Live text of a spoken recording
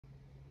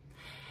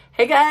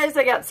Hey guys,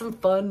 I got some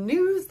fun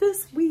news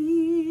this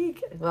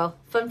week. Well,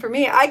 fun for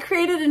me. I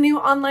created a new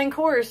online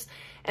course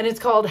and it's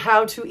called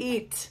How to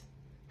Eat.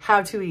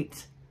 How to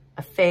Eat,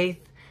 a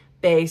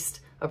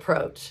faith-based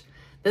approach.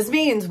 This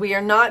means we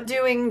are not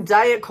doing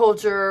diet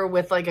culture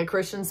with like a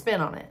Christian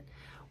spin on it.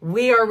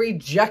 We are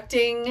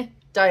rejecting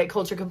diet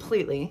culture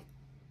completely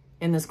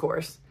in this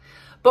course.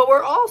 But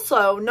we're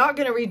also not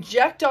going to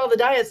reject all the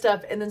diet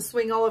stuff and then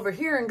swing all over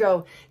here and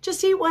go,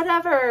 just eat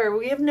whatever.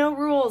 We have no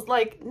rules.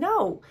 Like,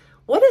 no.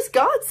 What does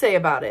God say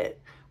about it?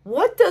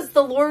 What does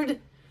the Lord,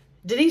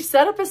 did he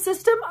set up a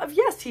system of,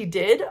 yes, he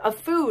did, of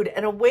food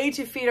and a way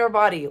to feed our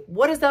body.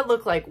 What does that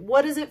look like?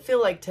 What does it feel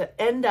like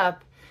to end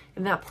up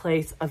in that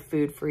place of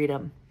food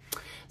freedom?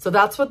 So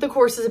that's what the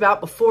course is about.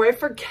 Before I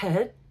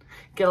forget,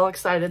 get all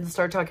excited and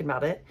start talking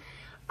about it.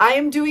 I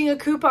am doing a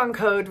coupon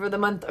code for the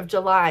month of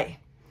July.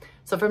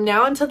 So from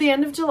now until the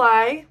end of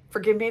July,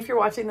 forgive me if you're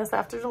watching this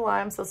after July,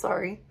 I'm so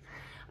sorry.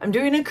 I'm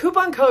doing a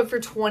coupon code for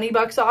 20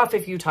 bucks off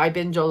if you type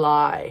in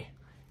July.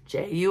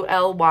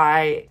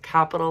 July,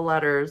 capital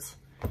letters.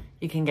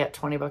 You can get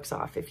 20 bucks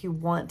off if you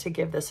want to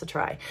give this a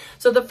try.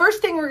 So the first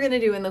thing we're going to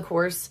do in the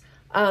course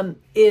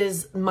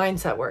is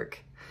mindset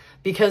work,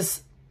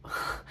 because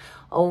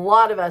a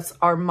lot of us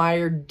are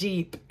mired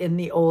deep in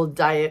the old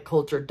diet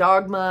culture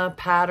dogma,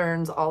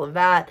 patterns, all of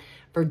that.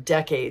 For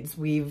decades,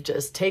 we've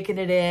just taken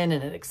it in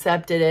and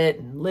accepted it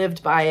and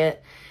lived by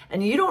it.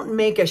 And you don't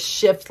make a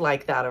shift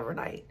like that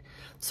overnight.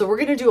 So we're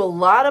going to do a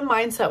lot of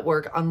mindset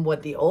work on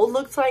what the old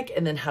looks like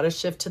and then how to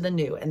shift to the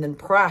new, and then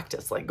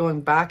practice, like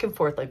going back and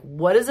forth. Like,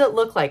 what does it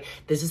look like?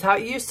 This is how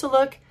it used to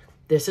look.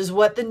 This is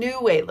what the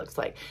new way looks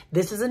like.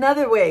 This is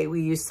another way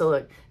we used to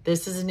look.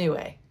 This is a new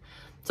way.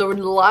 So we're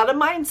doing a lot of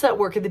mindset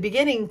work at the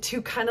beginning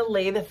to kind of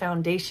lay the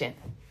foundation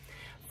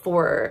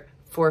for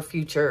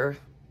future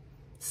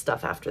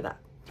stuff after that.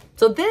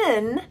 So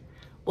then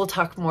we'll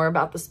talk more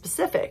about the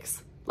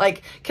specifics.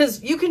 Like,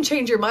 because you can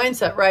change your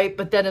mindset, right?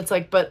 But then it's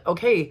like, but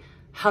okay,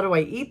 how do I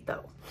eat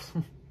though?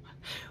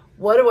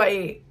 What do I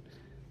eat?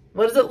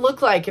 What does it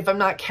look like if I'm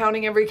not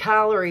counting every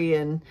calorie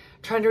and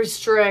trying to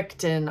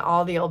restrict and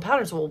all the old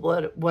patterns? Well,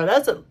 what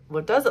does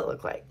it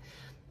look like?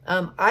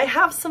 I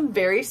have some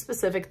very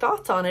specific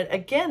thoughts on it,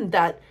 again,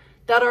 that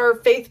are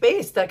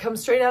faith-based, that come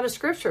straight out of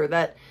scripture,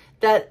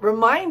 that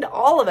remind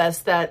all of us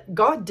that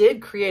God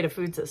did create a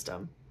food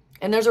system.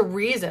 And there's a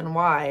reason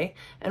why.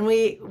 And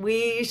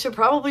we should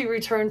probably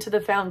return to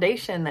the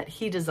foundation that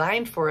he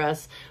designed for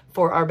us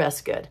for our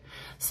best good.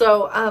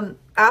 So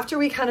after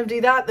we kind of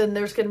do that, then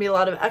there's going to be a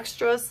lot of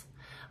extras.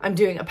 I'm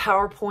doing a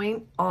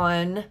PowerPoint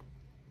on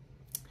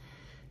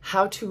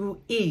how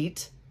to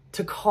eat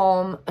to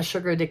calm a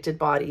sugar-addicted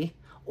body,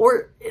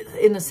 or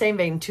in the same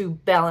vein, to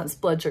balance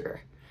blood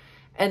sugar.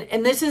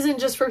 And this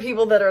isn't just for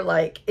people that are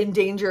like in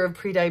danger of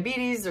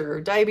prediabetes or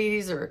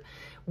diabetes, or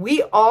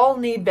we all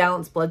need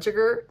balanced blood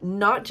sugar,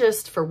 not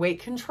just for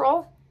weight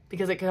control,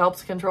 because it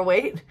helps control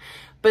weight,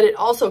 but it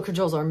also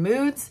controls our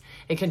moods.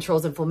 It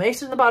controls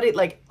inflammation in the body.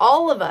 Like,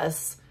 all of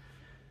us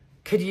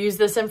could use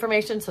this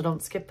information. So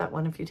don't skip that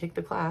one if you take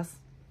the class.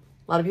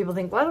 A lot of people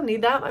think, well, I don't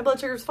need that. My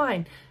blood sugar is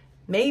fine.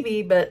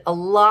 Maybe, but a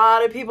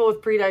lot of people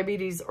with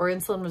prediabetes or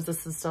insulin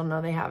resistance don't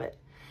know they have it.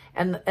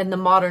 And the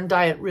modern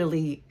diet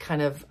really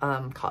kind of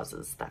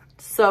causes that.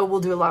 So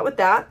we'll do a lot with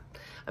that.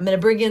 I'm going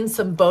to bring in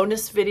some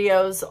bonus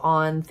videos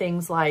on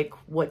things like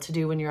what to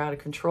do when you're out of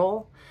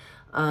control,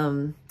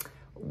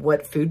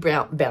 what food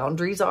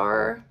boundaries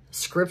are,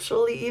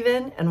 scripturally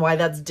even, and why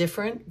that's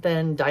different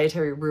than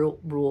dietary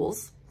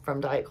rules from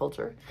diet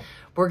culture.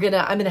 I'm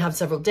going to have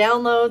several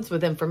downloads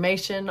with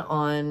information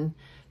on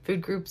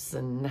food groups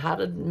and how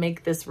to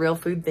make this real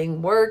food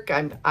thing work.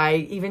 I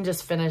even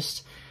just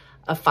finished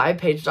a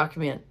 5-page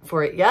document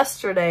for it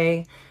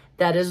yesterday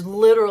that is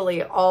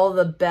literally all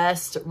the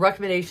best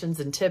recommendations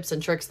and tips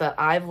and tricks that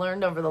I've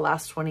learned over the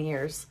last 20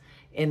 years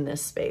in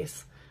this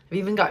space. I've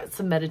even got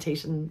some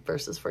meditation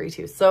verses for you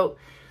too. So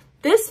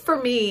this, for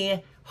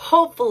me,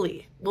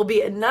 hopefully will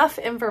be enough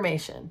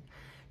information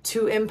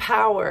to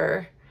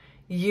empower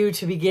you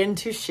to begin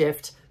to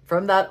shift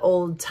from that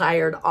old,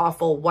 tired,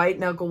 awful, white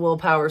knuckle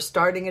willpower,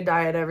 starting a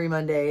diet every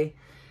Monday,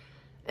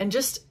 and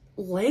just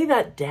lay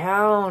that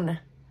down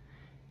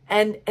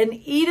and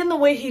eat in the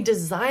way he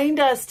designed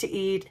us to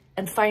eat,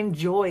 and find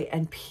joy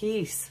and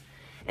peace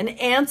and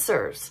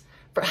answers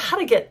for how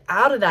to get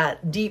out of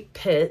that deep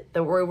pit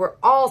that we're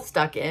all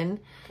stuck in,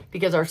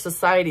 because our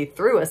society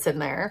threw us in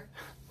there,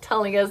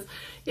 telling us,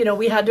 you know,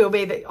 we had to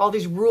obey all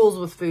these rules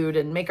with food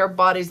and make our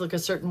bodies look a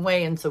certain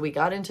way. And so we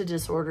got into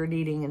disordered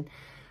eating. And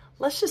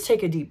let's just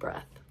take a deep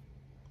breath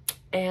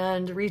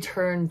and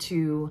return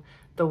to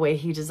the way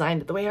he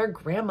designed it, the way our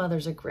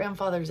grandmothers and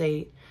grandfathers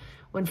ate,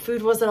 when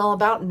food wasn't all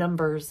about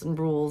numbers and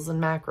rules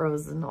and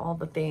macros and all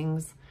the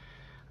things.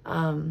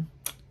 I'm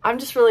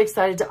just really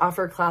excited to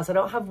offer a class. I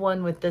don't have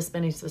one with this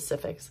many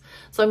specifics.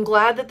 So I'm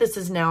glad that this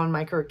is now in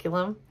my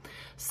curriculum,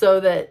 so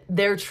that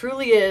there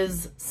truly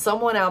is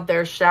someone out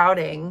there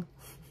shouting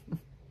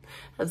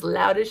as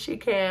loud as she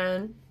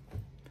can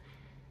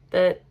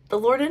that the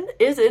Lord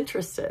is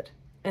interested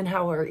and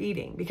how we're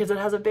eating, because it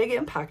has a big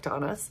impact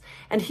on us,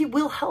 and he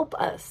will help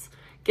us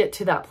get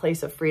to that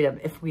place of freedom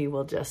if we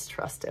will just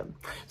trust him.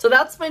 So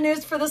that's my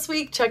news for this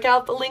week. Check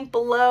out the link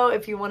below.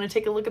 If you want to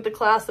take a look at the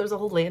class, there's a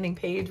whole landing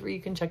page where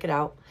you can check it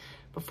out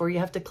before you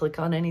have to click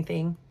on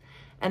anything.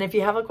 And if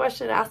you have a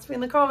question, ask me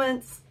in the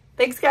comments.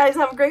 Thanks, guys.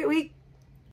 Have a great week.